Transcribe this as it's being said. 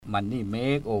Money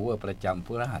Makeover ประจำพ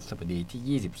ฤหัสบดี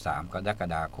ที่23กรก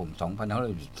ฎาคม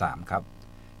2563ครับ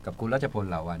กับคุณรัชพล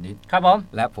เหล่าวานิชครับผม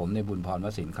และผมในบุญพรว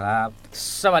สินทร์ครับ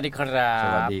สวัสดีครับส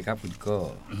วัสดีครับคุณโก้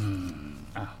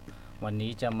วัน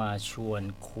นี้จะมาชวน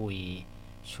คุย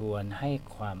ชวนให้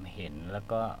ความเห็นแล้ว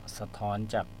ก็สะท้อน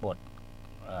จาก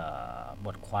บ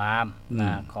ทความน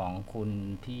ะของคุณ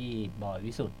พี่บอย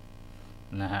วิสุทธ์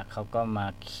นะฮะเขาก็มา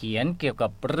เขียนเกี่ยวกั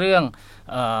บเรื่อง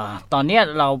ตอนนี้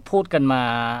เราพูดกันมา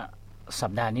สั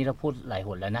ปดาห์นี้เราพูดหลายห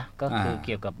นแล้วนะก็คือเ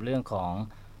กี่ยวกับเรื่องของ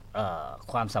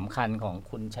ความสำคัญของ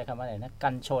คุณใช้คำว่าอะไรนะกา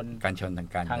รชน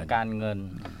ทางการเงิน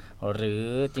หรือ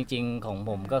จริงๆของ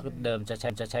ผมก็เดิมจ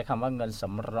ะใช้คำว่าเงินส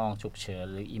ำรองฉุกเฉิน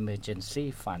หรือ emergency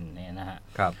fund เนี่ยนะฮะ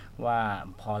ว่า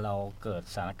พอเราเกิด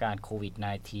สถานการณ์โควิด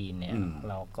 -19 เนี่ย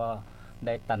เราก็ไ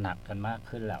ด้ตระหนักกันมาก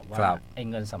ขึ้นแหละว่าไอ้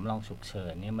เงินสำรองฉุกเฉิ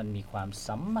นเนี่ยมันมีความส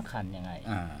ำคัญยังไง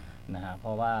นะฮะเพร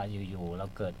าะว่าอยู่ๆเรา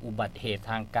เกิดอุบัติเหตุ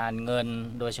ทางการเงิน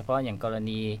โดยเฉพาะอย่างกร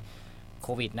ณีโค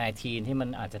วิด -19 ที่มัน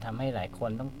อาจจะทำให้หลายคน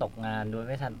ต้องตกงานโดยไ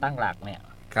ม่ทันตั้งหลักเนี่ย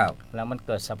แล้วมันเ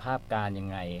กิดสภาพการยัง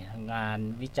ไงงาน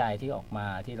วิจัยที่ออกมา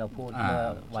ที่เราพูดเมื่อ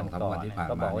วันก่อน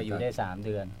ก็บอกว่าอยู่ได้3เ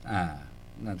ดือน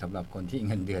นั่นสำหรับคนที่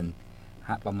เงินเดือน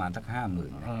ประมาณสัก 50,000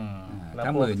 ถ้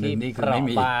า 10,000 นี่คือไม่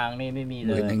มีบางนี่ไม่มีเ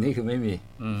ลย 10,000 นี่คือไม่มี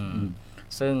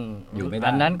ซึ่งอยู่ไม่ได้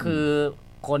อันนั้นคือ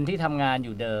คนที่ทำงานอ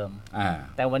ยู่เดิม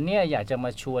แต่วันนี้อยากจะม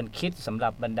าชวนคิดสำหรั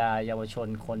บบรรดาเยาวชน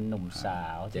คนหนุ่มสา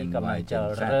วที่กำลังจะ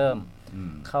เริ่ม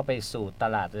เข้าไปสู่ต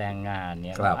ลาดแรงงานเ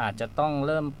นี่ยเราอาจจะต้องเ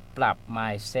ริ่มปรับ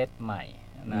mindset ใหม่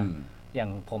นะอย่าง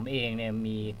ผมเองเนี่ย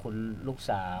มีคุณลูก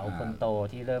สาวคนโต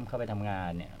ที่เริ่มเข้าไปทำงาน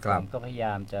เนี่ยผมก็พยาย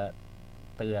ามจะ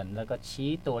เตือนแล้วก็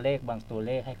ชี้ตัวเลขบางตัวเ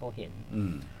ลขให้เขาเห็น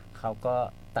เขาก็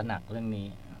ตระหนักเรื่องนี้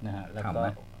นะฮะแล้วก็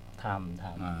ท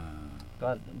ำก็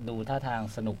ดูท่าทาง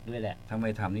สนุกด้วยแหละทำไม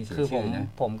ทำนี่คือ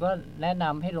ผมก็แนะน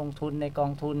ำให้ลงทุนในกอ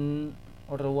งทุน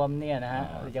รวมเนี่ยนะฮะ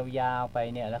ยาวๆไป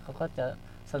เนี่ยแล้วเขาก็จะ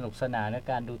สนุกสนานใน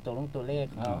การดูตัวเลข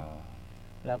เขา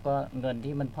แล้วก็เงิน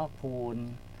ที่มันพอกพูน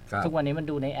ทุกวันนี้มัน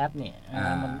ดูในแอปเนี่ย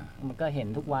มันก็เห็น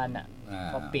ทุกวันอ่ะ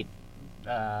พอปิด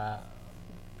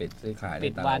ซื้อขายปิ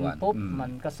ดวันปุ๊บมั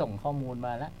นก็ส่งข้อมูลม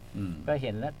าแล้วก็เ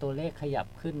ห็นแล้วตัวเลขขยับ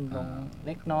ขึ้นลงเ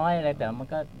ล็กน้อยอะไรแต่มัน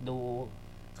ก็ดู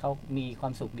เขามีควา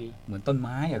มสุขดีเหมือนต้นไ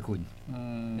ม้อะคุณ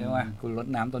ใช่ไหมคุณรด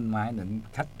น้ำต้นไม้เหมือน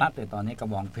คัตตัสแต่ตอนนี้กระ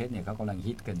บองเพชรเนี่ยเขากำลัง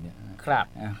ฮิตกันเนี่ยครับ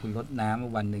คุณรดน้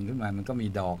ำวันหนึ่งขึ้นมามันก็มี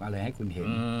ดอกอะไรให้คุณเห็น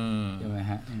ใช่ไหม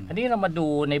ฮะอันนี้เรามาดู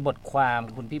ในบทความ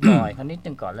คุณพี่บอยเขานิดนึ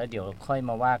งก่อนแล้วเดี๋ยวค่อย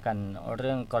มาว่ากันเ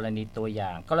รื่องกรณีตัวอย่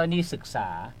างกรณีศึกษา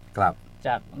ครับ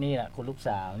จากนี่แหละคุณลูกส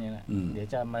าวเนี่ยแหละเดี๋ยว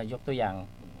จะมายกตัวอย่าง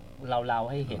เรา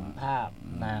ให้เห็นภาพ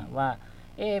นะว่า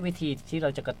วิธีที่เรา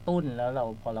จะกระตุ้นแล้ว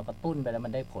พอเรากระตุ้นไปแล้วมั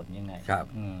นได้ผลยังไงครับ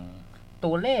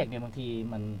ตัวเลขเนี่ยบางที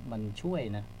มันช่วย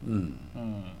นะ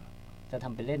จะท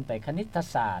ำไปเล่นไปคณิต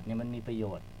ศาสตร์เนี่ยมันมีประโย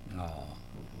ชน์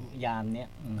ยามเนี้ย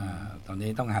ตอนนี้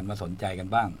ต้องหันมาสนใจกัน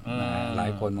บ้างหลา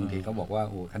ยคนบางทีเขาบอกว่า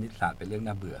โอ้คณิตศาสตร์เป็นเรื่อง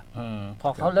น่าเบื่อพอ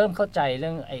เขาเริ่มเข้าใจเ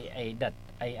รื่องไ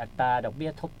ออัตราดอกเบี้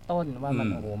ยทบต้นว่ามัน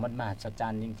โอ้โหมันมหัศจร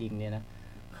รย์จริงๆเนี่ยนะ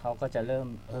เขาก็จะเริ่ม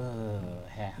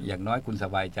อย่างน้อยคุณส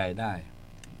บายใจได้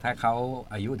ถ้าเขา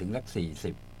อายุถึงสัก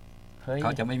40เข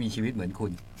าจะไม่มีชีวิตเหมือนคุ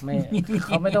ณไม่เข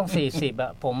าไม่ต้อง40อ่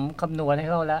ะผมคำนวณให้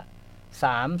เขาแล้ว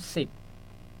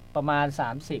30ประมาณ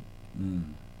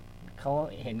30เขา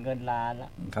เห็นเงินล้านแล้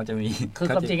วเขาจะมีคือ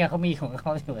ความจริงเขามีของเข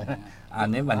าอยู่นะอัน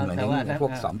นี้มันเหมือนพว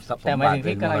กสมบัติแต่หมายถึง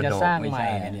ที่กำลังจะสร้างใหม่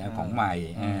เนี่ยของใหม่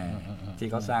ที่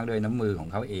เขาสร้างด้วยน้ำมือของ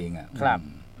เขาเองอ่ะครับ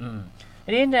ที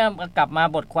นี้จะกลับมา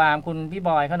บทความคุณพี่บ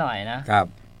อยเขาหน่อยนะครับ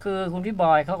คือคุณพี่บ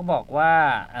อยเขาก็บอกว่า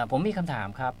ผมมีคำถาม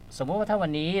ครับสมมติว่าถ้าวั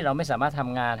นนี้เราไม่สามารถท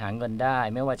ำงานหาเงินได้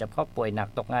ไม่ว่าจะเพราะป่วยหนัก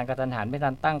ตกงานกระทันหันไม่ทั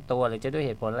นตั้งตัวหรือจะด้วยเ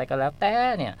หตุผลอะไรก็แล้วแต่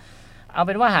เนี่ยเอาเ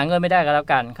ป็นว่าหาเงินไม่ได้ก็แล้ว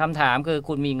กันคำถามคือ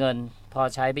คุณมีเงินพอ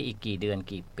ใช้ไปอีกกี่เดือน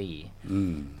กี่ปี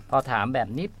พอถามแบบ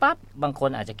นี้ปั๊บบางคน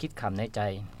อาจจะคิดคำในใจ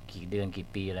กี่เดือนกี่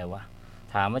ปีอะไรวะ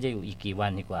ถามว่าจะอยู่อีกกี่วั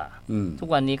นดีกว่าทุก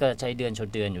วันนี้ก็ใช้เดือนชน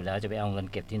เดือนอยู่แล้วจะไปเอาเงิน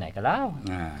เก็บที่ไหนกันแล้ว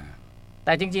แ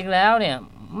ต่จริงๆแล้วเนี่ย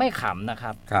ไม่ขำนะค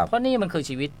รับเพราะนี่มันคือ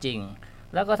ชีวิตจริง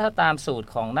แล้วก็ถ้าตามสูตร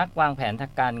ของนักวางแผนทา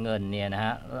งการเงินเนี่ยนะฮ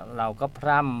ะเราก็พ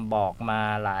ร่ำบอกมา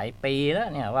หลายปีแล้ว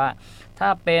เนี่ยว่าถ้า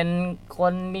เป็นค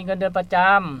นมีเงินเดือนประจ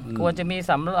ำควรจะมี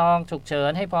สำรองฉุกเฉิ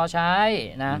นให้พอใช้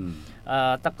นะ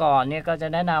แต่ก่อนเนี่ยก็จะ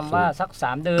แนะนำว่าสัก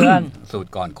3เดือนสูตร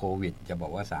ก่อนโควิดจะบอ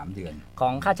กว่า3เดือนขอ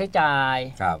งค่าใช้จ่าย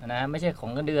นะไม่ใช่ของ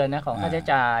เงินเดือนนะของค่าใช้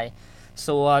จ่าย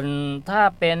ส่วนถ้า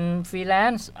เป็นฟรีแล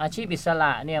นซ์อาชีพอิสร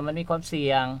ะเนี่ยมันมีความเสี่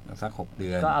ยงสัก6เดื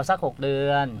อนก็เอาสัก6เดื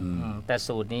อนแต่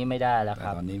สูตรนี้ไม่ได้แล้วค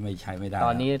รับตอนนี้ไม่ใช้ไม่ได้ต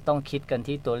อนนี้ต้องคิดกัน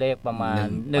ที่ตัวเลขประมาณ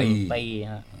1ปี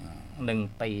ฮะ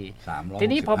1ปีที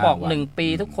นี้พอบอก1ปี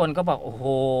ทุกคนก็บอกโอ้โห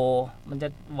มันจะ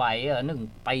ไหวเหรอ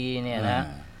1ปีเนี่ยนะ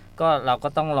ก็เราก็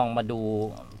ต้องลองมาดู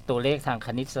ตัวเลขทางค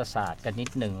ณิตศาสตร์กันนิด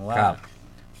หนึ่งว่า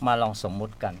มาลองสมมุ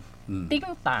ติกันติ๊ง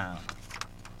ต่าง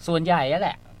ส่วนใหญ่แห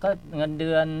ละก็เงินเ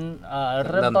ดือน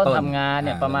เริ่มต้นทำงานเ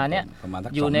นี่ยประมาณเนี้ย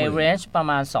อยู่ในเรนจ์ประ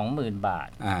มาณ 20,000 บาท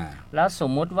แล้วส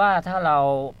มมุติว่าถ้าเรา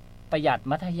ประหยัด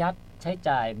มัธยัสถ์ใช้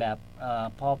จ่ายแบบ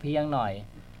พอเพียงหน่อย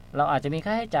เราอาจจะมีค่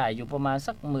าใช้จ่ายอยู่ประมาณ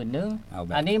สัก10,000 นึง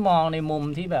อันนี้มองในมุม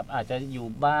ที่แบบอาจจะอยู่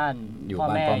บ้านพ่อ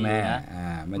แม่อยู่นะ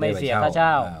ไม่เสียค่าเช่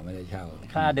า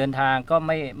ค่าเดินทางก็ไ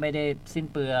ม่ได้สิ้น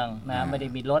เปลืองนะไม่ได้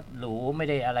มีรถหรูไม่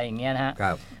ได้อะไรอย่างเงี้ยนะฮะ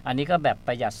อันนี้ก็แบบป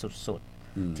ระหยัดสุด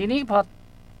ๆทีนี้พอ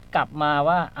กลับมา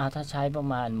ว่าถ้าใช้ประ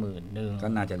มาณ10,000ก็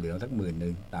น่าจะเหลือสัก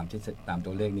10,000ตาม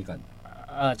ตัวเลขนี้ก่อน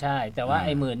ใช่แต่ว่าไ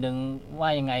อ้10,000ว่า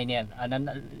ยังไงเนี่ยอันนั้น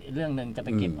เรื่องนึงจะไป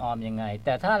เก็บออมยังไงแ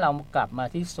ต่ถ้าเรากลับมา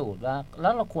ที่สูตรว่าแล้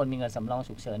วเราควรมีเงินสำรอง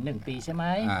ฉุกเฉิน1 ปีใช่ไหม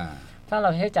ถ้าเรา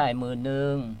ใช้จ่าย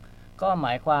10,000ก็หม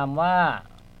ายความว่า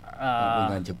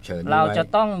เงินฉุกเฉินเราจะ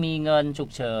ต้องมีเงินฉุก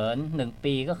เฉิน1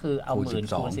 ปีก็คือเอา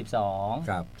10,000คูณ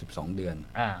12กับ12 เดือน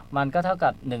มันก็เท่ากั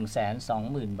บ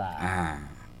 120,000 บาท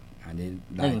อันนี้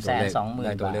120,000ไ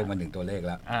ด้ตัวเลขมา1ตัวเลข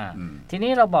แล้วที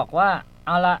นี้เราบอกว่าเ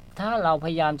อาละถ้าเราพ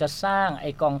ยายามจะสร้างไอ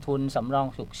กองทุนสำรอง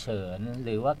ฉุกเฉินห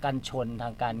รือว่ากันชนทา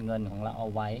งการเงินของเราเอา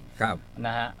ไว้น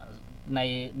ะฮะ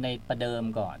ในประเดิม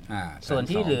ก่อนส่วน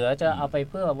ที่เหลือจะเอาไป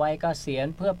เพื่อไว้เกษียณ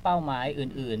เพื่อเป้าหมาย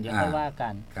อื่นๆเดี๋ยวค่อยว่ากั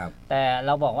นแต่เร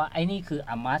าบอกว่าไอ้นี่คือ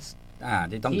อมัส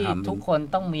ที่ทุกคน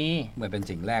ต้องมีเมื่อเป็น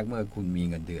สิ่งแรกเมื่อคุณมี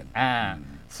เงินเดือน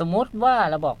สมมุติว่า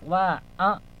เราบอกว่า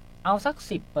เอาสัก 10%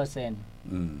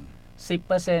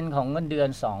 10% ของเงินเดือน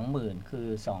 20,000 คือ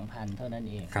 2,000 เท่านั้น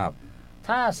เอง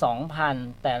ถ้า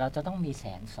 2,000 แต่เราจะต้องมี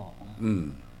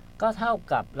120,000ก็เท่า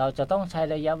กับเราจะต้องใช้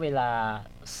ระยะเวลา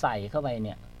ใส่เข้าไปเ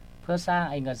นี่ยเพื่อสร้าง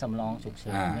ไอ้เงินสำรองฉุกเ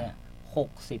ฉินเนี่ย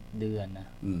60 เดือนนะ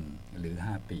หรือ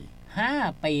5 ปี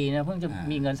5 ปีนะเพิ่งจะ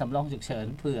มีเงินสำรองฉุกเฉิน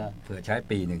เผื่อใช้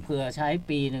ปี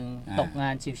นึงตกงา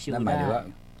นชิวๆได้นั่นหมายถึงว่า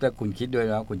ถ้าคุณคิดด้วย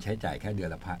แล้วคุณใช้จ่ายแค่เดือน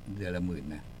ละ10,000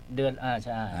นะใ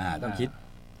ช่ต้องคิด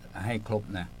ให้ครบ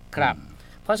นะครับ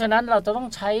เพราะฉะนั้นเราจะต้อง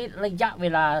ใช้ระยะเว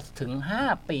ลาถึง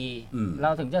5 ปีเรา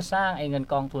ถึงจะสร้างไอ้เงิน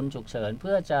กองทุนฉุกเฉินเ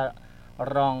พื่อจะ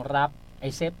รองรับไอ้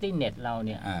เซฟตี้เน็ตเราเ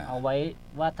นี่ยเอาไว้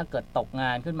ว่าถ้าเกิดตกง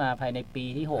านขึ้นมาภายในปี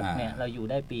ที่6เนี่ยเราอยู่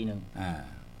ได้ปีนึง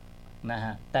นะฮ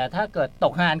ะแต่ถ้าเกิดต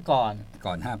กงานก่อน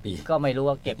5 ปีก็ไม่รู้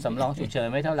ว่าเก็บสำรองฉุกเฉิน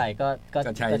ไม่เท่าไหร่ก็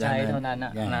ใช้เท่านั้น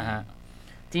นะฮะ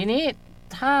ทีนี้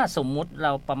ถ้าสมมุติเร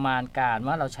าประมาณการ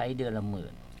ว่าเราใช้เดือนละ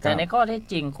10,000แต่ในข้อเท็จ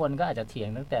จริงคนก็อาจจะเถีย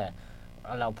งตั้งแต่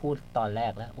เราพูดตอนแร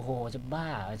กแล้วโอ้โหจะบ้า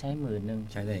ใช้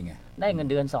10,000ใช้ได้ไงได้เงิน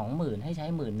เดือน 20,000ให้ใช้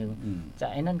10,000จะ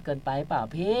ไอ้นั่นเกินไปเปล่า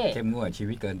พี่เข้มงวดชี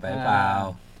วิตเกินไปเปล่า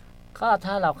ก็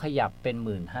ถ้าเราขยับเป็น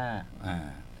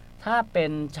15,000ถ้าเป็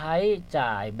นใช้จ่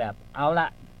ายแบบเอาละ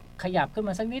ขยับขึ้น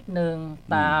มาสักนิดนึง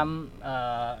ตาม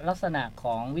ลักษณะข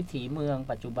องวิถีเมือง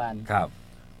ปัจจุบันครับ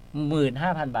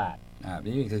 15,000 บาท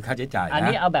นี่คือค่าใช้จ่ายนะอัน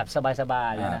นี้เอาแบบสบา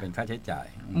ยๆเลยนะเป็นค่าใช้จ่าย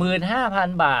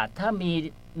 15,000 บาทถ้ามี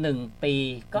1 ปี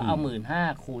ก็เอา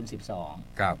 15,000 คูณ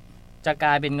 12ครับจะกล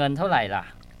ายเป็นเงินเท่าไหร่ล่ะ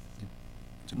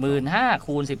 15,000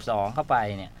 คูณ 12เข้าไป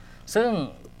เนี่ยซึ่ง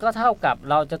ก็เท่ากับ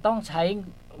เราจะต้องใช้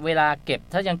เวลาเก็บ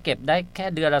ถ้ายังเก็บได้แค่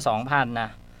เดือนละ 2,000 นะ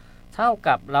เท่า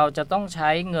กับเราจะต้องใช้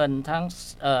เงินทั้ง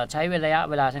ใช้ระยะ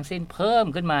เวลาทั้งสิ้นเพิ่ม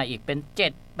ขึ้นมาอีกเป็น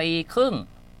7 ปีครึ่ง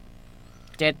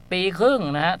7 ปีครึ่ง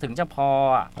นะฮะถึงจะพอ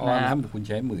นะถ้าคุณใ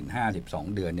ช้ 15,000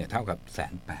 12 เดือนเนี่ยเท่ากับ 180,000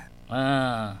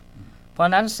เพรา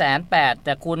ะนั้น 180,000แ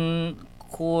ต่คุณ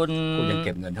ยังเ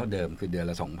ก็บเงินเท่าเดิมคือเดือน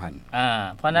ละ 2,000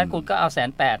เพราะนั้นคุณก็เอา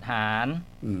 180,000 หาร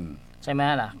ใช่ไหม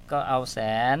ล่ะก็เอา 180,000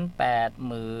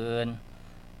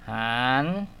 หาร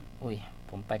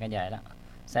ผมไปกันใหญ่ละ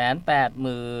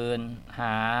180,000 ห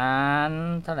าร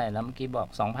เท่าไหร่แล้วเมื่อกี้บอก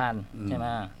 2,000 ใช่ไหม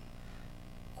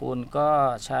คุณก็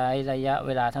ใช้ระยะเ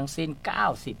วลาทั้งสิ้น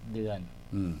90 เดือน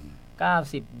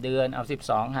90 เดือนเอา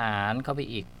12 หารเข้าไป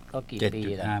อีกก็กี่ปี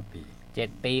ล่ะ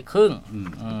7 ปีครึ่ง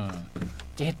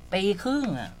7 ปีครึ่ง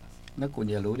แล้วคุณ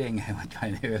จะรู้ได้ไงว่าภาย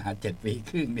ในเวลา7 ปี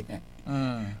ครึ่งเนี่ย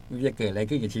มันจะเกิดอะไร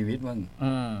ขึ้นกับชีวิตบ้าง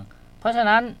เพราะฉะ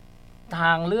นั้นท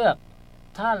างเลือก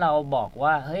ถ้าเราบอก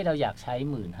ว่าเฮ้ยเราอยากใช้ 15,000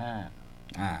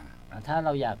ถ้าเร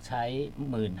าอยากใช้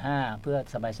 15,000เพื่อ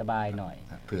สบายๆหน่อย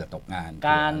เพื่อตกงาน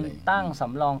การตั้งส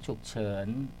ำรองฉุกเฉิน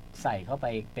ใส่เข้าไป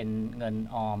เป็นเงิน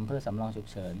ออมเพื่อสำรองฉุก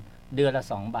เฉินเดือนละ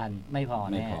2,000ไม่พอ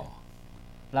แน่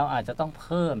เราอาจจะต้องเ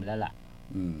พิ่มแล้วล่ะ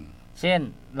เช่น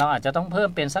เราอาจจะต้องเพิ่ม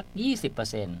เป็นสัก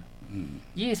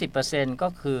 20% ก็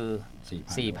คือ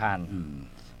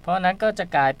 4,000 เพราะนั้นก็จะ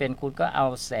กลายเป็นคุณก็เอา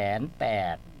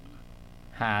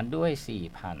 180,000 หารด้วย 4,000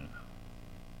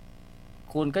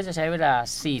 คุณก็จะใช้เวลา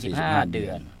45 เดื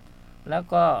อนแล้ว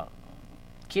ก็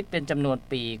คิดเป็นจำนวน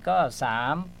ปีก็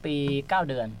3 ปี 9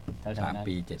 เดือน3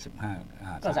 ปี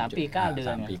75ก็3 ปี 9 เดือ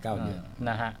น3 ปี 9 เดือน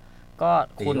นะฮะก็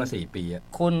คุณว่า4 ปี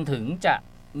คุณถึงจะ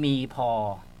มีพอ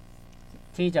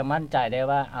ที่จะมั่นใจได้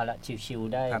ว่าเอาละชิว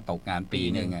ๆได้ถ้าตกงานปี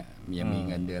นึงอ่ะยังมี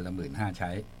เงินเดือนละ15,000ใ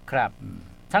ช้ครับ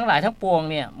ทั้งหลายทั้งปวง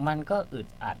เนี่ยมันก็อึด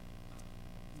อัด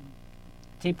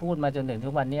ที่พูดมาจนถึงทุ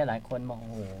กวันนี้หลายคนบอกโอ้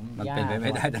โหมันเป็นไปไ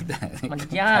ม่ได้ตั้งแต่มัน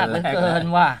ยากเหลือเกิน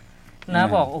ว่ะนะ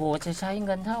บอกโอ้โหจะใช้เ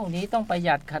งินเท่านี้ต้องประห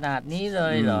ยัดขนาดนี้เล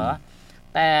ยเหรอ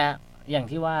แต่อย่าง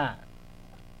ที่ว่า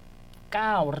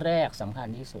ก้าวแรกสำคัญ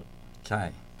ที่สุดใช่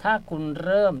ถ้าคุณเ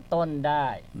ริ่มต้นได้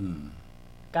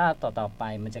ก้าวต่อไป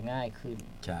มันจะง่ายขึ้น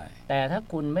ใช่แต่ถ้า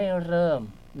คุณไม่เริ่ม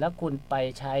แล้วคุณไป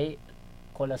ใช้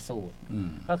คนละสูตร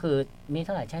ก็คือมีเ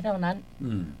ท่าไหร่ใช้เท่านั้น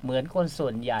เหมือนคนส่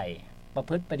วนใหญ่ประ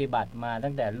พฤติปฏิบัติมา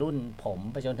ตั้งแต่รุ่นผม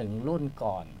ไปจนถึงรุ่น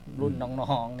ก่อนรุ่น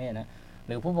น้องๆเนี่ยนะห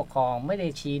รือผู้ปกครองไม่ได้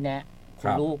ชี้แนะคุ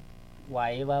ณลูกไว้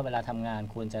ว่าเวลาทำงาน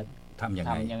ควรจะทำยัง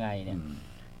ไงเนี่ย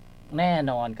แน่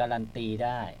นอนการันตีไ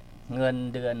ด้เงิน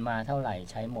เดือนมาเท่าไหร่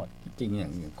ใช้หมดจริงอย่า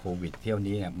งโควิดเที่ยว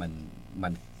นี้เนี่ยมั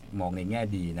นมองในแง่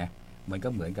ดีนะมันก็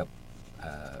เหมือนกับ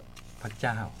พระเ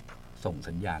จ้าส่ง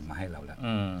สัญญาณมาให้เราแล้ว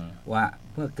ว่า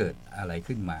เมื่อเกิดอะไร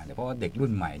ขึ้นมาเนี่ยเพราะว่าเด็กรุ่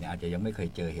นใหม่เนี่ยอาจจะยังไม่เคย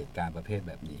เจอเหตุการณ์ประเภท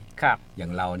แบบนี้อย่า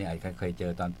งเราเนี่ยอาจจะเคยเจ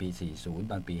อตอนปี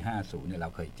40ตอนปี50เนี่ยเรา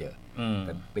เคยเจอแ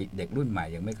ต่เด็กรุ่นใหม่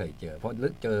ยังไม่เคยเจอเพราะ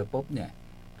เจอปุ๊บเนี่ย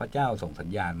พระเจ้าส่งสัญ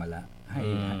ญาณมาแล้วให้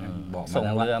บอกมาแ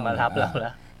ล้วว่าส่งเรือมารับเราแ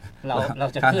ล้วเรา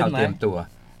จะขึ้นไหม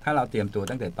ถ้าเราเตรียมตัว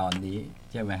ตั้งแต่ตอนนี้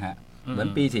ใช่ไหมฮะเหมือน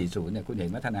ปี40เนี่ยคุณเห็น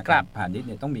ว่าธนาคารพาณิชย์เ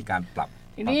นี่ยต้องมีการปรับ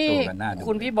ตัวกันหน้าดู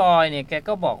คุณพี่บอยเนี่ยแก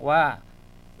ก็บอกว่า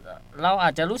เราอา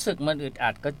จจะรู้สึกมันอึดอั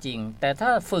ดก็จริงแต่ถ้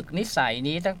าฝึกนิสัย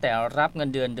นี้ตั้งแต่รับเงิน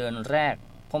เดือนแรก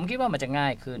ผมคิดว่ามันจะง่า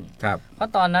ยขึ้นเพรา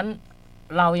ะตอนนั้น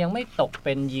เรายังไม่ตกเ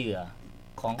ป็นเหยื่อ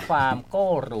ของความโก้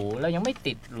หรูแล้วยังไม่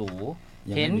ติดหรู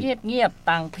เห็นเงียบๆ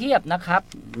ตังเพียบนะครับ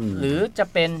หรือจะ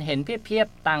เป็นเห็นเพียบ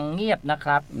ตังเงียบนะค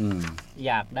รับอ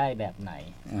ยากได้แบบไหน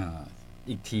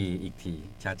อีกที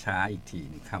ช้าๆอีกที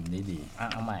คำนี้ดี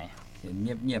เอาใหม่เห็นเ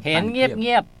งียบเห็นเ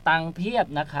งียบตังเพียบ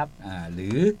นะครับหรื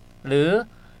อ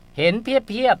เห็นเพี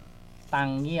ยบตัง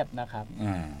เงียบนะครับ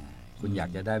คุณอยาก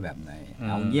จะได้แบบไหนเ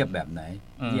อาเงียบแบบไหน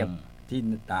เงียบที่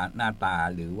หน้าตา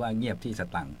หรือว่าเงียบที่ส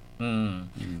ตังค์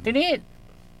ทีนี้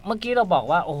เมื่อกี้เราบอก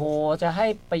ว่าโอ้โหจะให้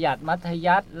ประหยัดมัธ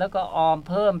ยัสถ์แล้วก็ออม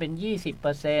เพิ่มเป็น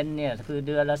 20% เนี่ยคือเ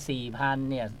ดือนละ 4,000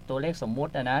 เนี่ยตัวเลขสมมุ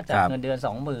ตินะจากเงินเดือน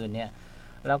 20,000 เนี่ย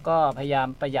แล้วก็พยายาม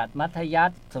ประหยัดมัธยัส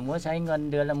ถ์สมมติว่าใช้เงิน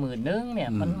เดือนละ10,000เนี่ย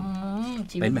มัน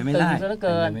ชีวิตตึงซะเหลือเ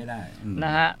กินน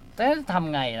ะฮะแต่ท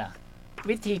ำไงล่ะ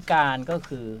วิธีการก็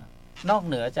คือนอก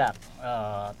เหนือจาก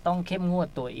ต้องเข้มงวด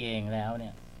ตัวเองแล้วเนี่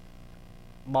ย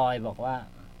บอยบอกว่า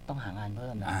ต้องหางานเพิ่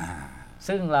มนะ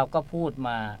ซึ่งเราก็พูดม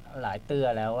าหลายเตือ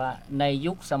แล้วว่าใน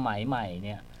ยุคสมัยใหม่เ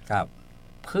นี่ย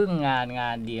พึ่งงา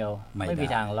นเดียวไม่มี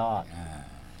ทางรอด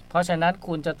เพราะฉะนั้น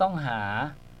คุณจะต้องหา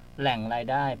แหล่งราย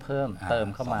ได้เพิ่มเติม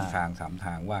เข้ามา2 ทาง 3 ท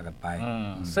างว่ากันไป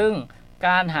ซึ่งก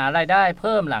ารหารายได้เ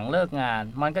พิ่มหลังเลิกงาน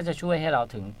มันก็จะช่วยให้เรา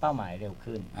ถึงเป้าหมายเร็ว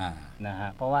ขึ้นนะฮะ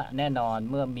เพราะว่าแน่นอน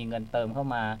เมื่อมีเงินเติมเข้า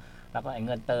มาแล้วก็ไอ้เ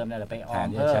งินเติมเนี่ยเราไปออม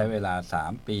เพิ่มใช้เวลา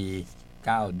3 ปี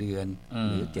9 เดือน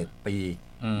หรือ7 ปี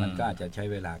มันก็อาจจะใช้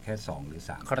เวลาแค่2 หรือ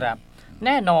 3ครับแ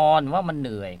น่นอนว่ามันเห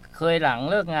นื่อยเคยหลัง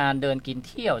เลิกงานเดินกิน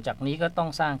เที่ยวจากนี้ก็ต้อง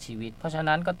สร้างชีวิตเพราะฉะ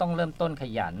นั้นก็ต้องเริ่มต้นข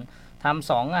ยันทำ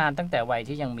2 งานตั้งแต่วัย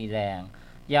ที่ยังมีแรง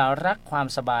อย่ารักความ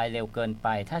สบายเร็วเกินไป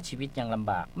ถ้าชีวิตยังล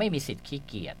ำบากไม่มีสิทธิ์ขี้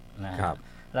เกียจนะครับ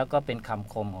แล้วก็เป็นค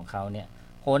ำคมของเขาเนี่ย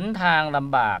หนทางล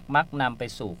ำบากมักนำไป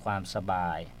สู่ความสบา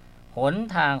ยหน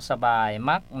ทางสบาย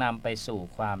มักนำไปสู่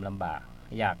ความลำบาก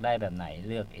อยากได้แบบไหน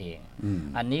เลือกเอง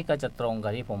อันนี้ก็จะตรงกั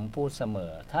บที่ผมพูดเสม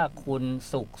อถ้าคุณ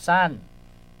สุขสั้น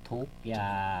ทุกย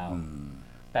าว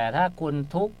แต่ถ้าคุณ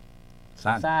ทุก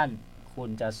สั้นคุณ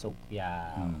จะสุขยา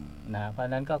วนะเพรา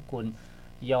ะนั้นก็คุณ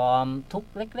ยอมทุก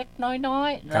เล็กๆน้อ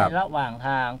ยๆในระหว่างท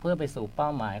างเพื่อไปสู่เป้า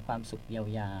หมายความสุขยาว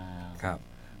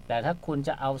ๆแต่ถ้าคุณจ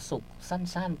ะเอาสุข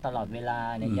สั้นๆตลอดเวลา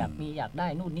เนี่ยอยากได้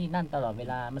นู่นนี่นั่นตลอดเว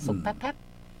ลามันสุขแป๊บ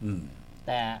ๆแ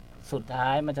ต่สุดท้า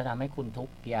ยมันจะทำให้คุณทุก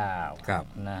ข์ยาว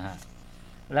นะฮะ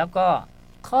แล้วก็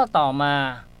ข้อต่อมา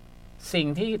สิ่ง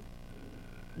ที่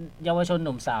เยาวชนห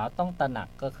นุ่มสาวต้องตระหนัก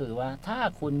ก็คือว่าถ้า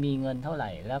คุณมีเงินเท่าไห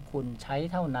ร่แล้วคุณใช้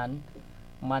เท่านั้น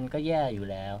มันก็แย่อยู่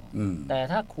แล้วแต่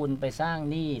ถ้าคุณไปสร้าง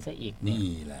หนี้ซะอีกนี่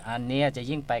แหละอันนี้จะ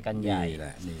ยิ่งไปกันใหญ่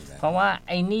เพราะว่าไ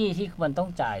อ้หนี้ที่มันต้อง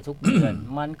จ่ายทุกเดือน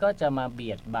มันก็จะมาเ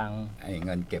บียดบังไอ้เ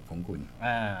งินเก็บของคุณ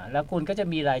แล้วคุณก็จะ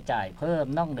มีรายจ่ายเพิ่ม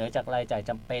นอกเหนือจากรายจ่าย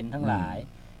จำเป็นทั้งหลาย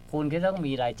คุณก็ต้อง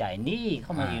มีรายจ่ายหนี้เข้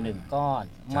ามาอีก1 ก้อน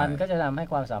มันก็จะทำให้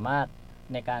ความสามารถ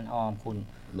ในการออมคุณ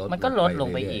มันก็ลดลง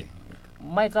ไปอีก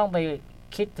ไม่ต้องไป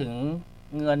คิดถึง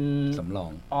เงินสำรอ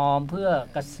งออมเพื่อ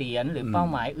เกษียณหรือเป้า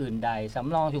หมายอื่นใดส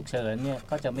ำรองฉุกเฉินเนี่ย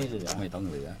ก็จะไม่ต้อง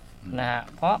เหลือนะฮะ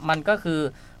เพราะมันก็คือ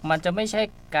มันจะไม่ใช่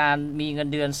การมีเงิน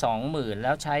เดือน 20,000 แ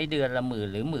ล้วใช้เดือนละ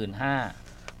10,000หรือ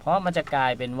 15,000เพราะมันจะกลา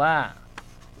ยเป็นว่า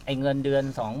ไอ้เงินเดือน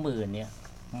 20,000เนี่ย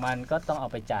มันก็ต้องเอา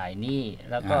ไปจ่ายหนี้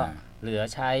แล้วก็เหลือ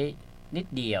ใช้นิด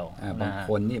เดียวบางค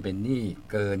นนี่เป็นหนี้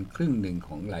เกินครึ่งหนึ่งข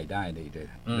องรายได้เลย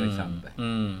ด้วยซ้ำไป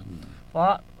เพรา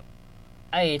ะ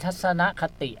ไอ้ทัศนค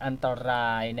ติอันตร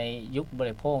ายในยุคบ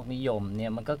ริโภคนิยมเนี่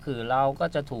ยมันก็คือเราก็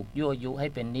จะถูกยั่วยุให้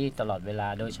เป็นหนี้ตลอดเวลา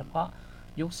โดยเฉพาะ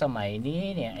ยุคสมัยนี้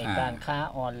เนี่ยไอ้การค้า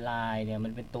ออนไลน์เนี่ยมั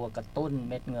นเป็นตัวกระตุ้น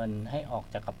เม็ดเงินให้ออก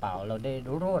จากกระเป๋าเราได้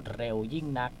รวดเร็วยิ่ง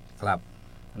นักครับ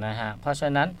นะฮะเพราะฉะ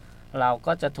นั้นเรา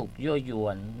ก็จะถูกยั่วยว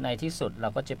นในที่สุดเรา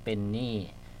ก็จะเป็นหนี้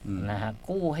นะฮะ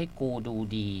กู้ให้กูดู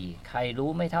ดีใครรู้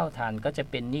ไม่เท่าทันก็จะ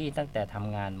เป็นหนี้ตั้งแต่ท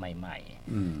ำงานใหม่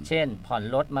ๆเช่นผ่อน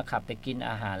รถมาขับไปกิน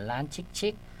อาหารร้านชิ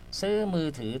คๆซื้อมือ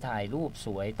ถือถ่ายรูปส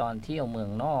วยตอนเที่ยวเมือ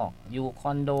งนอกอยู่ค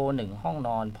อนโด1 ห้องน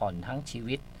อนผ่อนทั้งชี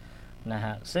วิตนะฮ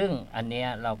ะซึ่งอันเนี้ย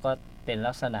เราก็เป็น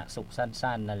ลักษณะสุข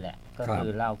สั้นๆนั่นแหละก็คื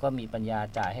อเราก็มีปัญญา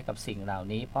จ่ายให้กับสิ่งเหล่า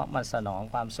นี้เพราะมันสนอง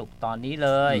ความสุขตอนนี้เล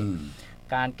ย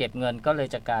การเก็บเงินก็เลย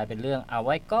จะกลายเป็นเรื่องเอาไ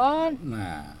ว้ก่อน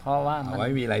เพราะว่าเอาไว้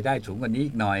มีรายได้สูงกว่านี้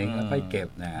อีกหน่อยแล้วค่อยเก็บ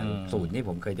นะสูตรนี้ผ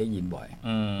มเคยได้ยินบ่อย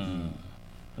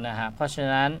นะฮะเพราะฉะ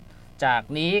นั้นจาก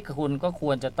นี้คุณก็ค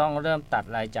วรจะต้องเริ่มตัด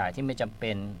รายจ่ายที่ไม่จำเ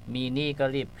ป็นมีหนี้ก็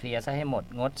รีบเคลียร์ซะให้หมด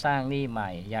งดสร้างหนี้ใหม่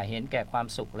อย่าเห็นแก่ความ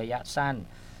สุขระยะสั้น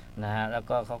นะฮะแล้ว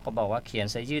ก็เขาก็บอกว่าเขียน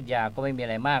ซะยืดยาวก็ไม่มีอะ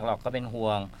ไรมากหรอกก็เป็นห่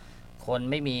วงคน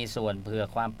ไม่มีส่วนเผื่อ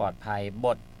ความปลอดภัยบ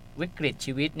ทวิกฤต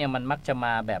ชีวิตเนี่ยมันมักจะม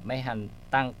าแบบไม่ทัน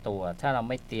ตั้งตัวถ้าเรา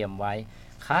ไม่เตรียมไว้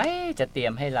ใครจะเตรีย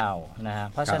มให้เรานะฮะ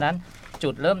เพราะฉะนั้นจุ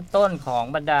ดเริ่มต้นของ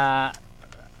บรรดา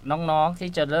น้องๆ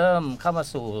ที่จะเริ่มเข้ามา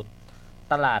สู่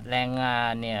ตลาดแรงงา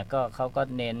นเนี่ยก็เขาก็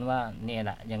เน้นว่าเนี่ยแห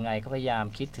ละยังไงก็พยายาม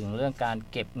คิดถึงเรื่องการ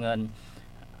เก็บเงิน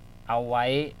เอาไว้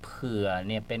เผื่อ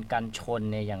เนี่ยเป็นการชน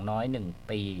เนี่ยอย่างน้อย1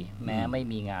 ปีแม้ไม่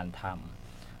มีงานท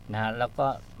ำนะฮะแล้วก็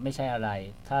ไม่ใช่อะไร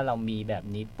ถ้าเรามีแบบ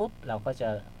นี้ปุ๊บเราก็จะ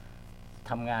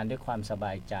ทำงานด้วยความสบ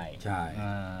ายใจใช่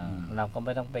เราก็ไ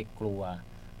ม่ต้องไปกลัว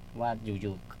ว่าอ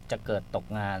ยู่ๆจะเกิดตก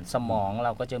งานสมองเร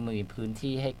าก็จะมีพื้น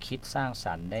ที่ให้คิดสร้างส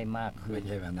รรค์ได้มากขึ้นไม่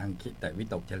ใช่มานั่งคิดแต่วิ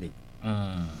ตกจริต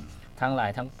ทั้งหลาย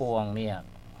ทั้งปวงเนี่ย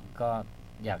ก็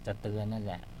อยากจะเตือนนั่นแ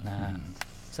หละนะ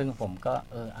ซึ่งผมก็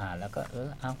อ่านแล้วก็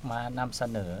เอามานำเส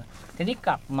นอทีนี้ก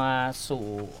ลับมาสู่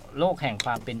โลกแห่งค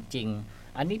วามเป็นจริง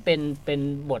อันนี้เป็น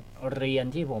บทเรียน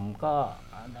ที่ผมก็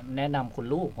แนะนำคุณ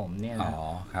ลูกผมเนี่ยนะ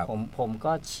ผม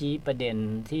ก็ชี้ประเด็น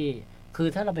ที่คือ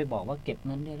ถ้าเราไปบอกว่าเก็บเ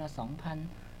งินเดือนละ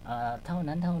 2,000 เท่า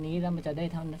นั้นเท่านี้แล้วมันจะได้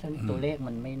เท่านั้นตัวเลข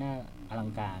มันไม่น่าอลั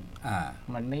งการ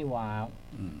มันไม่ว้าว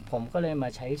ผมก็เลยมา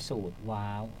ใช้สูตรว้า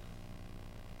ว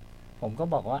ผมก็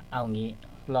บอกว่าเอางี้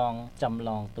ลองจำล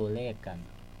องตัวเลขกัน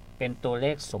เป็นตัวเล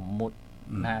ขสมมุติ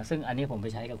นะซึ่งอันนี้ผมไป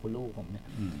ใช้กับคุณลูกผมเนี่ย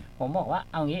ผมบอกว่า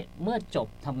เอางี้เมื่อจบ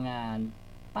ทำงาน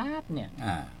ปั๊บเนี่ย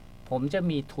ผมจะ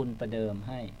มีทุนประเดิม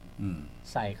ให้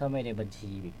ใส่เข้าไปในบัญ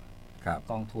ชี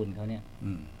กองทุนเขาเนี่ย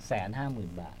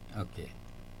150,000 บาทโอเค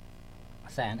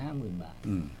150,000 บาท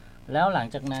แล้วหลัง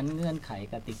จากนั้นเงื่อนไข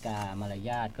กติกามาร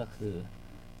ยาทก็คือ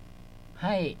ใ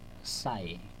ห้ใส่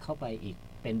เข้าไปอีก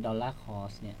เป็นดอลลาร์คอ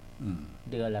สเนี่ย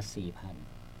เดือนละ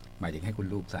 4,000 หมายถึงให้คุณ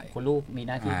ลูกใส่คุณลูกมีห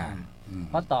น้าที่ทำ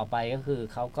เพราะต่อไปก็คือ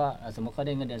เขาก็สมมติเขาไ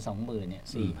ด้เงินเดือน 20,000 เนี่ย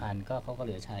 4,000 ก็เขาก็เห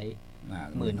ลือใช้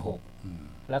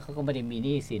 16,000 แล้วเขาก็ไม่ได้มีห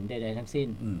นี้สินใดๆทั้งสิ้น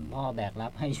พ่อแบกรั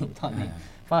บให้อยู่ตอนนี้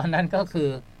เพราะนั้นก็คือ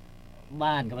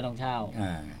บ้านก็ไม่ต้องเช่า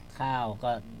ข้าว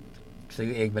ก็ซื้อ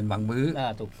เองเป็นบางมื้อ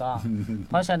ถูกต้อง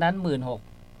เพราะฉะนั้น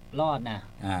 16,000 รอดนะ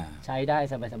ใช้ได้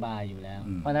สบายๆอยู่แล้ว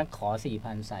เพราะนั้นขอ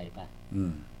 4,000 ใส่ไป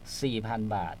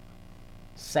4,000 บาท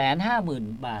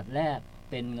150,000 บาทแรก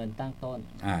เป็นเงินตั้งต้น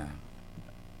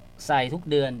ใส่ทุก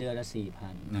เดือนละ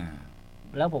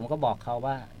 4,000 แล้วผมก็บอกเขา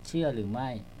ว่าเชื่อหรือไม่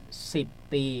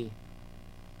10 ปี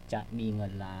จะมีเงิ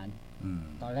นล้าน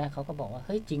ตอนแรกเขาก็บอกว่าเ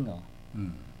ฮ้ยจริงเหรอ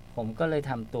ผมก็เลย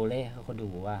ทำตัวเลขให้เขาดู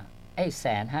ว่าไอ้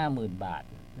150,000 บาท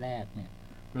แรกเนี่ย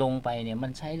ลงไปเนี่ยมั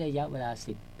นใช้ระยะเวลา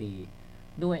10 ปี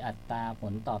ด้วยอัตราผ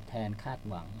ลตอบแทนคาด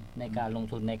หวังในการลง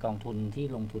ทุนในกองทุนที่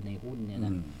ลงทุนในหุ้นเนี่ยน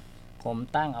ะผม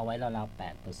ตั้งเอาไว้ราวๆ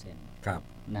 8% ครับ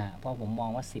นะเพราะผมมอง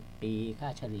ว่า10 ปีค่า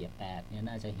เฉลี่ย8เนี่ย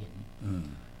น่าจะเห็น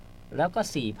แล้วก็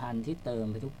 4,000 ที่เติม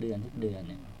ไปทุกเดือน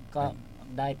เนี่ยก็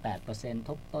ได้ 8% ท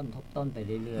บต้นไป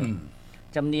เรื่อย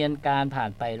ๆจำเนียนการผ่าน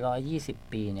ไป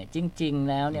120 ปีเนี่ยจริงๆ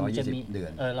แล้วเนี่ยมันจะมี120 เ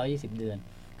ดือน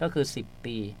ก็คือ10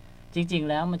 ปีจริงๆ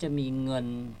แล้วมันจะมีเงิน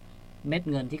เม็ด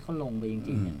เงินที่เขาลงไปจ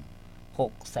ริงๆเนี่ย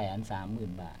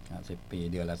630,000 บาท10 ปี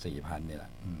เดือนละ 4,000 นี่แหล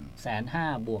ะ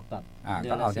150,000 บวกกับเดื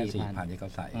อนละ 4,000 ที่เขา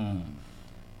ใส่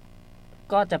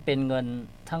ก็จะเป็นเงิน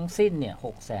ทั้งสิ้นเนี่ย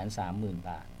630,000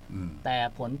 บาทแต่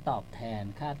ผลตอบแทน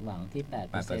คาดหวังที่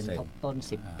 8% ทบต้น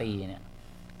10 ปีเนี่ย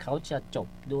เขาจะจบ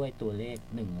ด้วยตัวเลข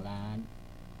1 ล้าน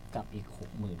กับอีก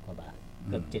 60,000 กว่าบาท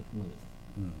เกือบ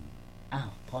 70,000 อ้า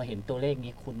วพอเห็นตัวเลข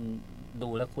นี้คุณดู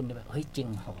แล้วคุณจะแบบเฮ้ยจริง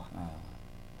เหรอ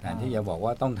แทนที่จะบอกว่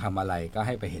าต้องทำอะไรก็ใ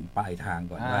ห้ไปเห็นปลายทาง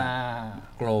ก่อนว่า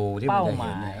โกลที่มันจะเ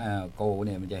ห็นโกลเ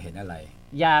นี่ยมันจะเห็นอะไร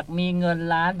อยากมีเงิน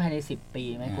ล้านภายใน10 ปี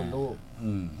ไหมคุณลูก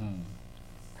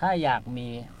ถ้าอยากมี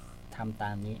ทำต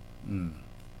ามนี้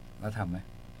แล้วทำไหม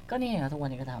ก็นี่ครับทุกวัน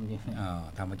นี้ก็ทำอยู่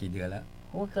ทำมากี่เดือนแล้ว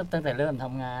โอ้ก็ตั้งแต่เริ่มท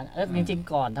ำงานจริง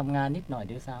ๆก่อนทำงานนิดหน่อย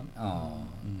ด้วยซ้ำ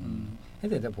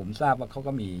แต่ผมทราบว่าเขา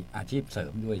ก็มีอาชีพเสริ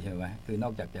มด้วยใช่ไหมคือน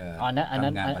อกจากจะท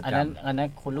ำงานประจำอันนั้น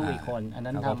คุณลูกอีกคนอัน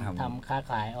นั้นทำค้า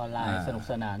ขายออนไลน์สนุก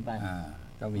สนานไป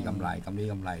ก็มีกำไร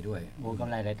ด้วยโอ้กำ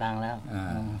ไรหลายตังค์แล้ว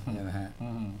ใช่ไหมฮะ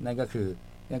นั่นก็คือ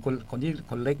ค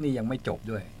นเล็กนี่ยังไม่จบ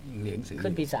ด้วยยังเรียนหนังสือ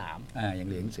ขึ้นปี3ยัง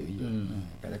เรียนหนังสืออยู่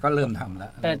แต่ก็เริ่มทำแล้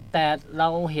วแต่เรา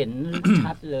เห็น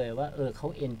ชัดเลยว่าเขา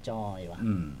เอนจอยว่ะ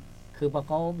คือพอเ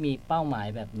ขามีเป้าหมาย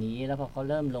แบบนี้แล้วพอเขา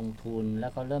เริ่มลงทุนแล้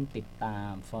วเขาเริ่มติดตา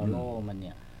ม follow มันเ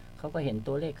นี่ยเขาก็เห็น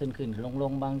ตัวเลขขึ้นล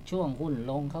งบางช่วงหุ้น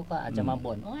ลงเขาก็อาจจะมา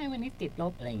บ่นโอ้ยวันนี้ติดล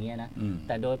บอะไรอย่างเงี้ยนะแ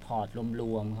ต่โดยพอร์ตร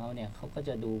วมๆเขาเนี่ยเขาก็จ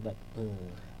ะดูแบบ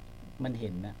มันเห็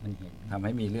นทำใ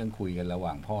ห้มีเรื่องคุยกันระห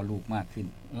ว่างพ่อลูกมากขึ้น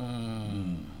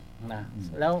นะ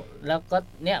แล้วก็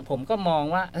เนี่ยผมก็มอง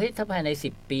ว่าเฮ้ยถ้าภายใน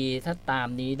10 ปีถ้าตาม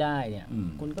นี้ได้เนี่ย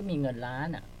คุณก็มีเงินล้าน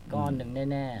อ่ะก้อนหนึ่ง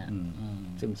แน่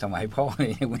ๆซึ่งสมัยพ่อ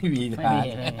ยังไม่มีไม่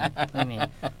มี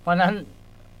เพราะนั้น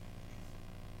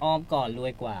ออมก่อนรว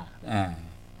ยกว่า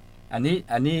อัน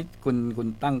นี้คุณ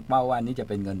ตั้งเป้าว่านี้จะ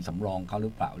เป็นเงินสำรองเขาหรื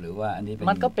อเปล่าหรือว่าอันนี้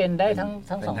มันก็เป็นได้ทั้ง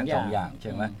สองอย่างใ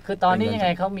ช่ไหมคือตอนนี้ยังไง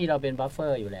เขามีเราเป็นบัฟเฟอ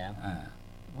ร์อยู่แล้ว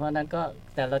เพราะนั้นก็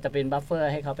แต่เราจะเป็นบัฟเฟอ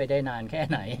ร์ให้เขาไปได้นานแค่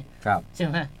ไหนใช่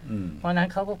ไหมเพราะนั้น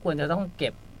เขาก็ควรจะต้องเก็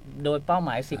บโดยเป้าหม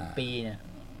าย10 ปีเนี่ย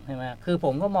ใช่ไหมคือผ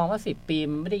มก็มองว่า10 ปี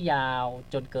มันไม่ได้ยาว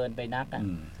จนเกินไปนัก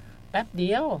แป๊บเ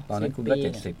ดียวตอนนั้นคุณก็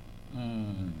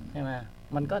70ใช่ไหม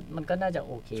มันก็น่าจะ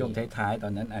โอเคช่วงท้ายๆตอ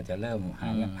นนั้นอาจจะเริ่มห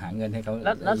าเงินให้เขา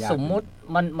แล้วสมมุติ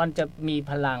มันจะมี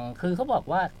พลังคือเขาบอก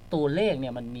ว่าตัวเลขเนี่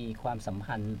ยมันมีความสำ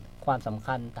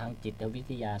คัญทางจิตวิ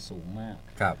ทยาสูงมาก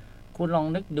ครับคุณลอง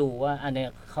นึกดูว่าอันเนี้ย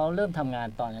เขาเริ่มทำงาน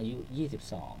ตอนอายุ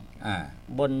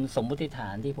22บนสมมุติฐา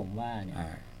นที่ผมว่าเนี่ย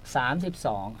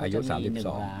32เขาจะมี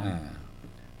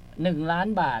1 ล้าน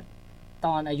บาทต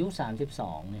อนอายุ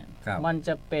32เนี่ยมันจ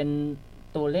ะเป็น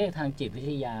ตัวเลขทางจิตวิ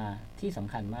ทยาที่ส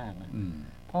ำคัญมากนะ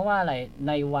เพราะว่าอะไรใ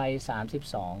นวัย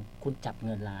32คุณจับเ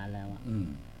งินล้านแล้ว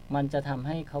มันจะทำใ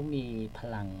ห้เขามีพ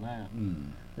ลังมาก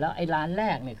แล้วไอ้ล้านแร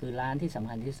กเนี่ยคือล้านที่สำ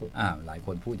คัญที่สุดหลายค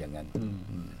นพูดอย่างนั้น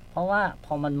เพราะว่าพ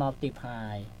อมันมัลติพา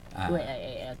ยด้วย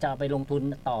จะไปลงทุน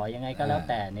ต่อยังไงก็แล้ว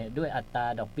แต่เนี่ยด้วยอัตรา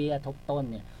ดอกเบี้ยทบต้น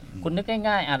เนี่ยคุณนึก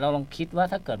ง่ายๆเราลองคิดว่า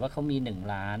ถ้าเกิดว่าเขามี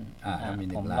1 ล้าน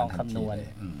ผมลองคำน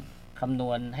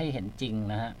วณให้เห็นจริง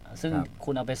นะฮะซึ่งคุ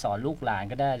ณเอาไปสอนลูกหลาน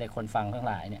ก็ได้เลยคนฟังทั้ง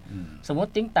หลายเนี่ยสมม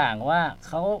ติติ้งต่างว่า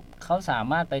เขาสา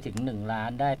มารถไปถึง1 ล้า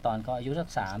นได้ตอนเขาอายุสัก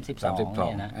32เ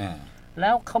นี่ยนะแล้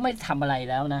วเขาไม่ทำอะไร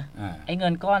แล้วนะไอ้เงิ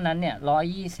นก้อนนั้นเนี่ย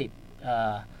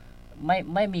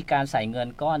120ไม่มีการใส่เงิน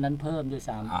ก้อนนั้นเพิ่มด้วย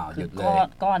ซ้ำคือ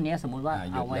ก้อนนี้สมมุติว่า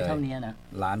เอาไว้เท่านี้นะ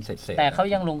ล้านเศษแต่เขา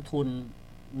ยังลงทุน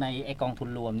ในไอกองทุน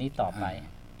รวมนี้ต่อไป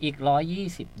อีก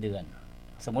120 เดือน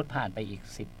สมมติผ่านไปอีก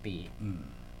10 ปี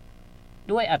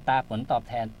ด้วยอัตราผลตอบ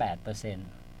แทน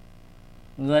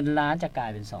 8% เงินล้านจะกลา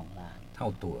ยเป็น2 ล้านเท่า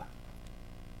ตัว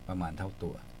ประมาณเท่า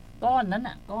ตัวก้อนนั้น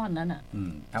อ่ะ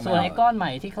ส่วนไอ้ก้อนให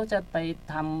ม่ที่เขาจะไป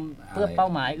ทำเพื่อเป้า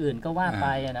หมายอื่นก็ว่าไป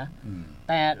นะแ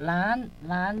ต่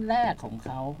ล้านแรกของเ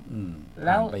ขาแ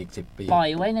ล้วไปอีก10 ปีปล่อย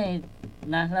ไว้ใน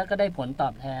นะแล้วก็ได้ผลตอ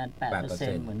บแทน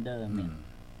 8% เหมือนเดิมเนี่ย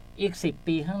อีก10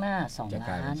 ปีข้างหน้า2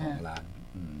 ล้าน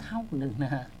เท่านึงน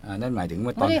ะฮะนั่นหมายถึงว่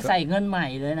าตอนไม่ได้ใส่เงินใหม่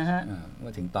เลยนะฮะเมื่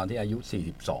อถึงตอนที่อายุ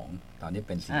42ตอนนี้เ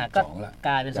ป็น42แล้วก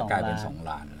ลายเป็น2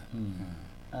 ล้านแล้ว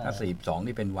ถ้า42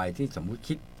นี่เป็นวัยที่สมมุติ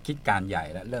คิดการใหญ่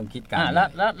แล้วเริ่มคิดการแล้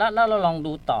วเราลอง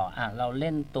ดูต่อเราเ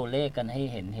ล่นตัวเลขกันให้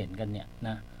เห็นกันเนี่ยน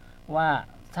ะว่า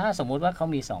ถ้าสมมุติว่าเขา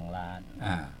มี2 ล้าน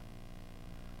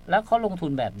แล้วเขาลงทุ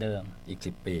นแบบเดิมอีก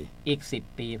10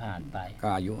 ปีผ่านไปก็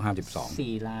อายุ52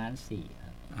 4 ล้าน 4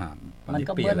มัน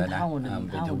ก็เบิ้ลเท่านึง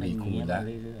เป็นทวีคูณแล้ว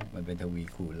มันเป็นทวี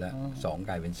คูณแล้ว2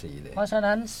กลายเป็น4เลยเพราะฉะ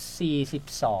นั้น42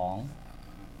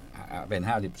เป็น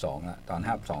52แล้วตอน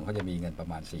52เขาจะมีเงินประ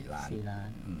มาณ4 ล้าน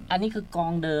อันนี้คือกอ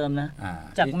งเดิมนะ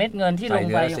จากเม็ดเงินที่ลง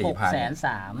ไป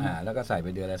630,000แล้วก็ใส่ไป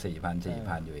เดือนละ 4,000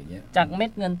 อยู่อย่างเงี้ยจากเม็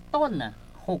ดเงินต้น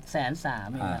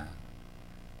630,000เองนะ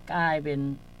กลายเป็น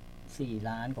4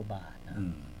 ล้านกว่าบาทนะ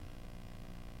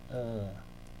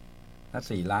ถ้า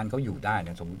4 ล้านเขาอยู่ได้เ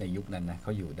นี่ยสมมติในยุคนั้นนะเข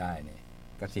าอยู่ได้เนี่ย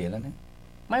เกษียณแล้วนะ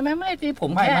ไม่ที่ผ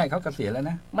มแค่ไม่เขาเกษียณแล้ว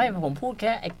นะไม่ผมพูดแ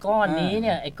ค่ไอ้ก้อนนี้เ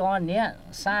นี่ยไอ้ก้อนเนี้ย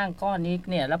สร้างก้อนนี้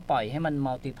เนี่ยแล้วปล่อยให้มัน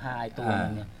มัลติพายตัวมั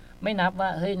นเนี่ยไม่นับว่า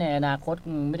เฮ้ยในอนาคต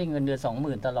ไม่ได้เงินเดือน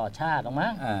 20,000 ตลอดชาติหรอกมั้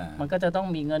งมันก็จะต้อง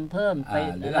มีเงินเพิ่มไป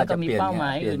แล้วก็มีเป้าหม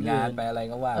ายอื่นๆไปอะไร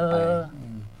ก็ว่าไป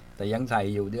แต่ยังใส่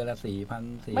อยู่เดือนละ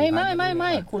 4,000 ไ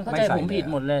ม่คุณเข้าใจผมผิด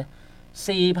หมดเลย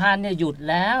 4,000เนี่ยหยุด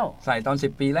แล้วใส่ตอน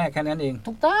10 ปีแรกแค่นั้นเอง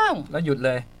ถูกต้องแล้วหยุดเ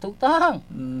ลยถูกต้อง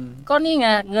ก็นี่ไง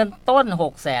เงินต้น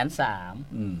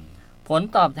630,000ผล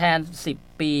ตอบแทน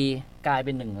10 ปีกลายเ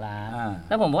ป็น1 ล้านแ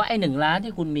ล้วผมว่าไอ้1 ล้าน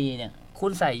ที่คุณมีเนี่ยคุ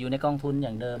ณใส่อยู่ในกองทุนอ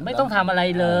ย่างเดิมไม่ต้องทำอะไร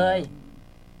เลย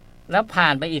แล้วผ่า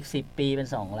นไปอีก10 ปีเป็น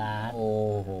2 ล้าน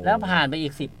แล้วผ่านไปอี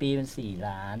ก10 ปีเป็น4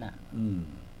 ล้านอ่ะ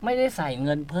ไม่ได้ใส่เ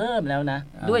งินเพิ่มแล้วนะ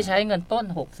ด้วยใช้เงินต้น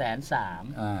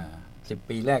630,000 10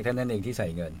 ปีแรกเท่านั้นเองที่ใส่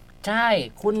เงินใช่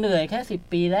คุณเหนื่อยแค่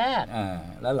10 ปีแรก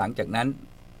แล้วหลังจากนั้น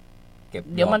เก็บด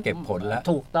อกเก็บผลแล้ว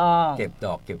ถูกต้องเก็บด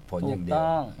อกเก็บผลอย่างเดียว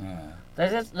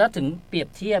แล้วถึงเปรียบ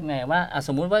เทียบไงว่าส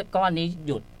มมุติว่าก้อนนี้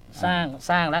หยุดสร้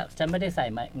างแล้วฉันไม่ได้ใส่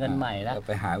เงินใหม่แล้ว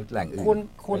ไปหาแหล่งอื่น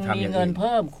คุณมีเงินเ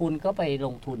พิ่มคุณก็ไปล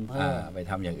งทุนเพิ่มไป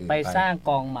ทำอย่างอื่นไปสร้างก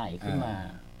องใหม่ขึ้นมา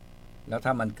แล้วถ้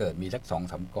ามันเกิดมีสัก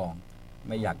2-3 กองไ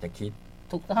ม่อยากจะคิด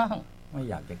ถูกต้องไม่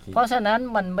อยากจะคิดเพราะฉะนั้น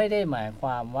มันไม่ได้หมายคว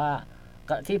ามว่า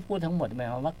ที่พูดทั้งหมดหมาย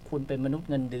ความว่าคุณเป็นมนุษย์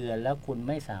เงินเดือนแล้วคุณ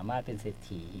ไม่สามารถเป็นเศรษ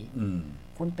ฐี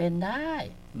คุณเป็นได้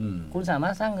คุณสามา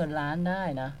รถสร้างเงินล้านได้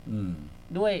นะ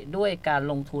ด้วยการ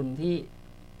ลงทุนที่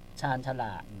ชาญฉล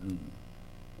าด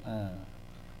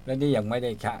แล้วนี่ยังไม่ไ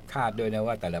ด้คาดด้วยนะ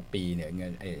ว่าแต่ละปีเนี่ยเงิ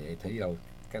นที่เรา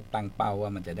ตั้งเป้าว่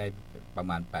ามันจะได้ประ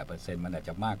มาณ 8% มันอาจจ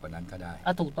ะมากกว่านั้นก็ได้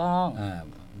ถูกต้อง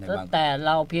แต่เ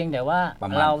ราเพียงแต่ว่า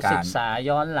เราศึกษา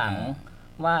ย้อนหลัง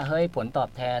ว่าเฮ้ยผลตอบ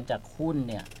แทนจากหุ้น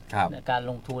เนี่ยการ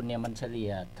ลงทุนเนี่ยมันเฉลี่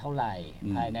ยเท่าไหร่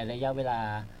ภายในระยะเวลา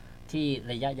ที่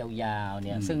ระยะยาวๆเ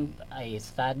นี่ยซึ่งไอ้ส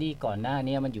ตั๊ดดี้ก่อนหน้า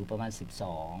นี้มันอยู่ประมาณ12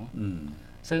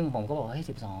ซึ่งผมก็บอกให้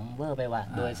12เวอร์ไปว่ะ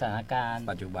โดยสถานการณ์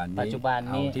ปัจจุบันนี้เอ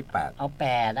าที่8เอา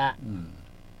8อ่ะ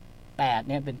8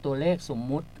เนี่ยเป็นตัวเลขสม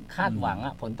มุติคาดหวังอ่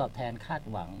ะผลตอบแทนคาด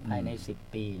หวังภายใน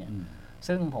10 ปีเนี่ย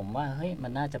ซึ่งผมว่าเฮ้ยมั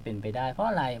นน่าจะเป็นไปได้เพราะ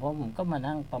อะไรเพราะผมก็มา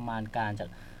นั่งประมาณการจาก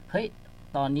เฮ้ย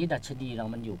ตอนนี้ดัชนีเรา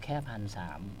มันอยู่แค่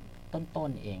1,300ต้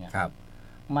นเองอ่ะ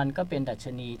มันก็เป็นดัช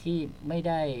นีที่ไม่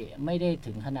ได้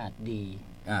ถึงขนาดดี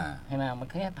ใช่ไหมมัน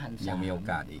แค่1,300ยังมีโอ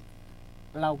กาสอีก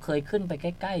เราเคยขึ้นไปใ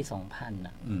กล้ๆ 2,000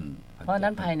 อ่ะเพราะ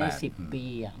นั้นภายใน10 ปี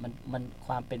อ่ะมันค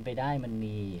วามเป็นไปได้มัน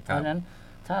มีเพราะนั้น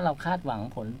ถ้าเราคาดหวัง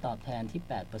ผลตอบแทนที่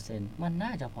 8% มันน่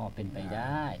าจะพอเป็นไปไ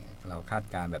ด้เราคาด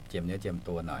การแบบเจียมเนื้อเจียม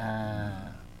ตัวหน่อย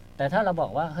แต่ถ้าเราบอ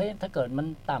กว่าเฮ้ยถ้าเกิดมัน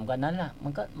ต่ำกว่านั้นล่ะ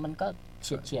มันก็เ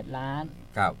ฉียดล้าน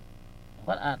ครับ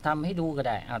ก็ทำให้ดูก็ไ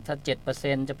ด้ถ้า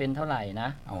 7% จะเป็นเท่าไหร่นะ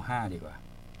เอา5ดีกว่า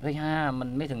เฮ้ย5มัน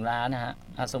ไม่ถึงล้านนะฮะ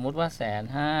สมมุติว่า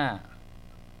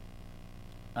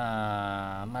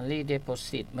150,000monthly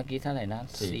deposit เมื่อกี้เท่าไหร่นะ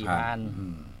 4,000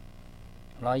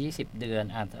 120 เดือน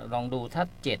ลองดูถ้า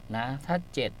7นะถ้า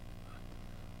7 997,000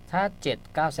ถ้า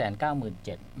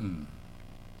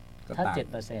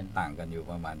 7% ต่างกันอยู่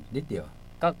ประมาณนิดเดียว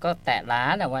ก็แตะล้า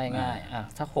นว่าง่าย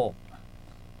ถ้า6 931,000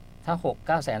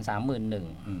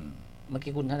เมื่อ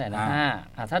กี้คุณเท่าไหร่นะ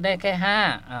5ถ้าได้แค่5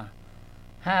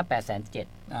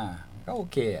 807,000ก็โอ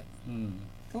เค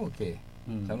ก็โอเค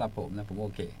สำหรับผมนะผมโอ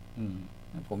เค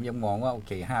ผมยังมองว่าโอเ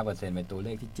ค 5% เป็นตัวเล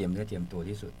ขที่เจียมเนื้อเจียมตัว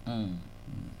ที่สุด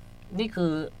นี่คื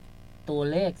อตัว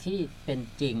เลขที่เป็น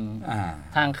จริง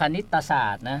ทางคณิตศา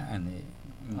สตร์นะอันนี้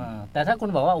แต่ถ้าคุณ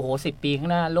บอกว่าโอ้โห10 ปีข้า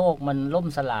งหน้าโลกมันล่ม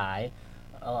สลาย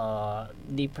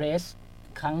depress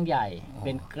ครั้งใหญ่เ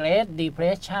ป็น Great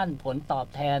Depression ผลตอบ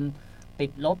แทนติ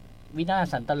ดลบวินาศ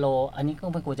สันตโลอันนี้ก็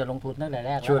ไม่ควรจะลงทุนตั้งแต่แ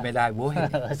รกช่วยไม่ได้โว้ย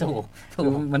ถูก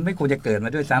มันไม่ควรจะเกิดม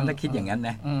าด้วยซ้ำถ้าคิดอย่างนั้นน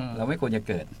ะเราไม่ควรจะ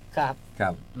เกิดครั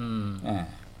บ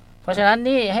เพราะฉะนั้น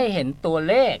นี่ให้เห็นตัว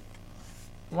เลข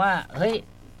ว่าเฮ้ย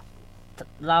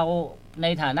เราใน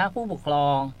ฐานะผู้ปกครอ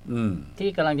งที่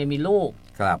กำลังจะมีลูก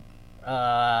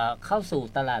เข้าสู่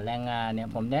ตลาดแรงงานเนี่ย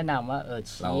ผมแนะนำว่า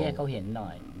ชี้ให้เขาเห็นหน่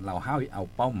อยเราเอา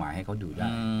เป้าหมายให้เขาดูได้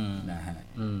นะฮะ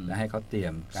และให้เขาเตรีย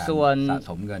มการสะส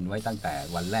มเงินไว้ตั้งแต่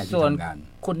วันแรกที่ทำงาน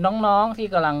คุณน้องๆที่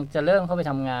กำลังจะเริ่มเข้าไป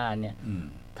ทำงานเนี่ย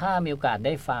ถ้ามีโอกาสไ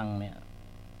ด้ฟังเนี่ย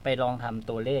ไปลองทำ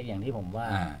ตัวเลขอย่างที่ผมว่า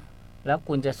แล้ว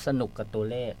คุณจะสนุกกับตัว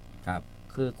เลข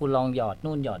คือคุณลองหยอด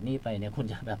นู่นหยอดนี่ไปเนี่ยคุณ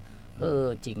จะแบบ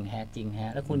จริงแฮ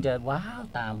ะแล้วคุณจะว้าว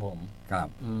ตามผมครับ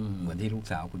เหมือนที่ลูก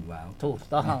สาวคุณว้าวถูก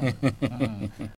ต้อง